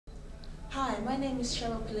Hi, my name is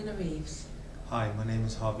Cheryl Polina Reeves, Hi, my name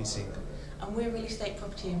is Harvey Singh. and we're real estate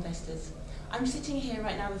property investors. I'm sitting here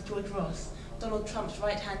right now with George Ross, Donald Trump's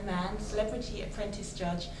right-hand man, celebrity apprentice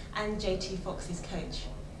judge, and JT Fox's coach.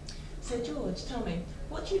 So George, tell me,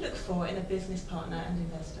 what do you look for in a business partner and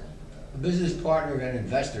investor? A business partner and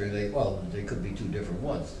investor, they could be two different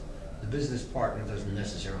ones. The business partner doesn't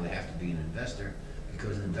necessarily have to be an investor,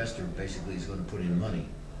 because an investor basically is going to put in money,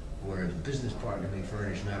 where the business partner may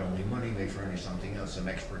furnish not only money, may furnish something else, some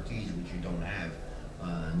expertise which you don't have,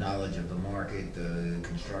 knowledge of the market,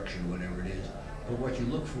 construction, whatever it is. But what you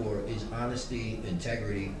look for is honesty,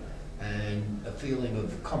 integrity, and a feeling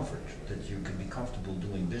of comfort, that you can be comfortable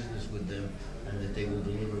doing business with them, and that they will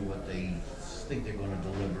deliver what they think they're going to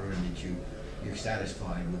deliver, and that you're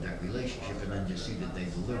satisfied with that relationship, and then just see that they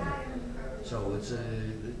deliver. So it's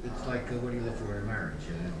like what do you look for in a marriage?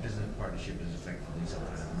 A business partnership is effectively some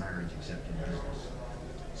kind of marriage, except in business.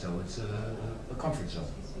 So it's a comfort zone.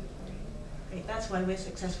 Great, that's why we're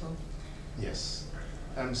successful. Yes.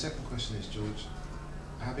 Second question is, George,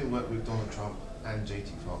 having worked with Donald Trump and JT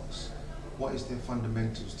Fox, what is the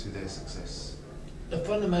fundamentals to their success? The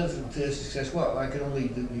fundamentals to their success, well, I can only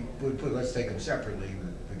let's take them separately,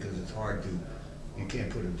 because it's hard to, you can't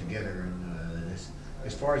put them together. And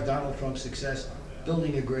as far as Donald Trump's success,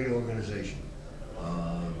 building a great organization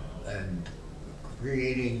and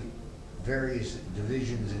creating various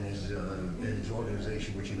divisions in his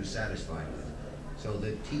organization which he was satisfied with, so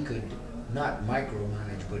that he could not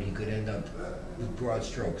micromanage, but he could end up with broad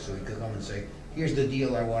strokes. So he could come and say, here's the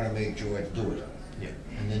deal I want to make, George, do it. Yeah.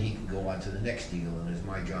 And then he could go on to the next deal, and it's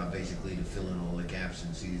my job basically to fill in all the gaps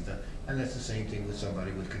and see stuff. And that's the same thing with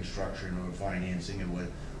somebody with construction or financing,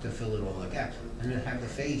 and to fill in all the gaps. And then have the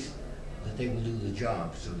faith that they will do the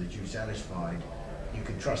job, so that you're satisfied, you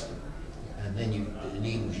can trust them. And then it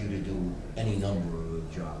enables you to do any number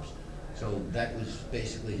of jobs. So that was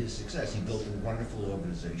basically his success. He built a wonderful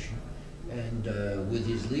organization, and with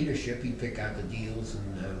his leadership, he'd pick out the deals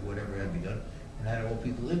and whatever had to be done, and had all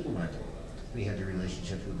people implement them. He had the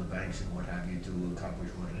relationships with the banks and what have you to accomplish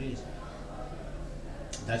what it is.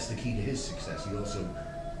 That's the key to his success. He also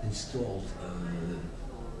installed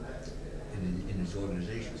in his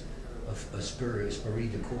organizations a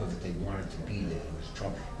esprit de corps that they wanted to be there. It was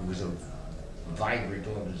Trump. It was a vibrant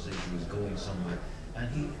organization. It was going somewhere, and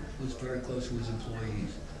he was very close to his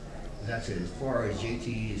employees. That's it. As far as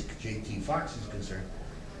JT Fox is concerned,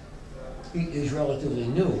 he is relatively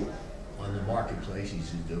new on the marketplace.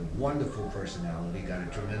 He's a wonderful personality, got a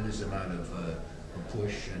tremendous amount of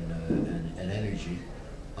push and energy.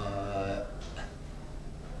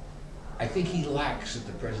 I think he lacks at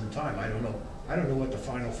the present time. I don't know what the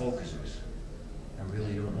final focus is. I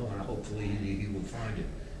really don't know, and hopefully he will find it.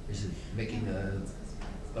 Is it making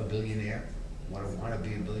a billionaire? Want to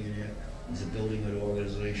be a billionaire? Is it building an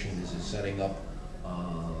organization? Is it setting up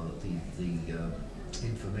the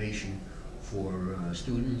information for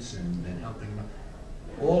students and helping them?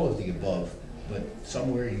 All of the above, but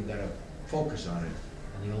somewhere you've got to focus on it.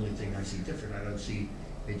 And the only thing I see different, I don't see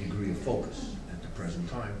a degree of focus at the present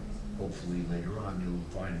time. Hopefully later on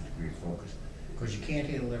you'll find a degree of focus, because you can't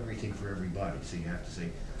handle everything for everybody. So you have to say,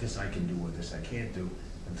 this I can do or this I can't do,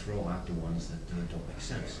 and throw out the ones that don't make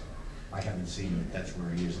sense. I haven't seen that that's where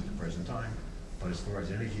he is at the present time, but as far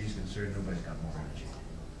as energy is concerned, nobody's got more energy.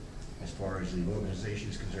 As far as the organization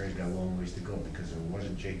is concerned, he's got a long ways to go, because if it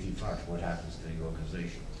wasn't JT Fox, what happens to the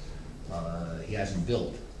organization? He hasn't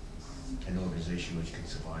built an organization which can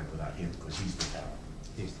survive without him, because he's the talent.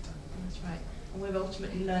 He's the talent. That's right. And we're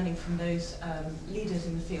ultimately learning from those leaders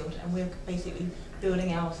in the field, and we're basically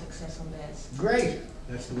building our success on theirs. Great.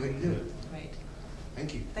 That's the way to do it. Great.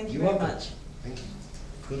 Thank you. Thank you You're very welcome. much. Thank you.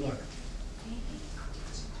 Good luck.